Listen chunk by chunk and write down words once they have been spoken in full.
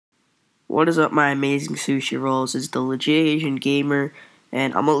What is up, my amazing sushi rolls? It's the Legit Asian Gamer,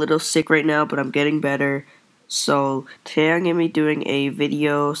 and I'm a little sick right now, but I'm getting better. So today I'm going to be doing a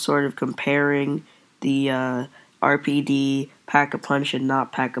video sort of comparing the RPD, Pack-a-Punch, and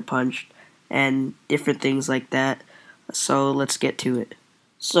not Pack-a-Punch, and different things like that. So let's get to it.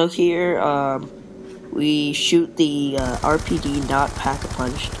 So here we shoot the RPD not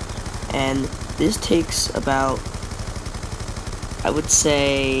Pack-a-Punched, and this takes about, I would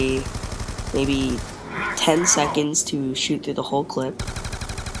say, maybe 10 seconds to shoot through the whole clip.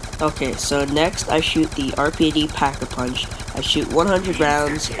 Okay, so next I shoot the RPD Pack-a-Punch. I shoot 100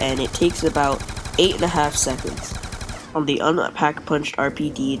 rounds and it takes about 8.5 seconds. On the unpack-a-punched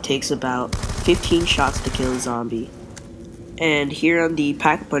RPD, it takes about 15 shots to kill a zombie. And here on the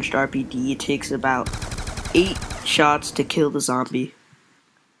pack-a-punched RPD, it takes about 8 shots to kill the zombie.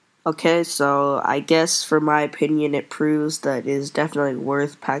 Okay, so I guess for my opinion it proves that it is definitely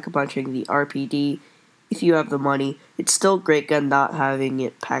worth pack-a-punching the RPD if you have the money. It's still a great gun not having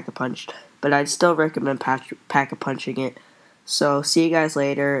it pack-a-punched, but I'd still recommend pack-a-punching it. So see you guys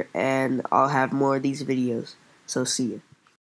later, and I'll have more of these videos. So see you.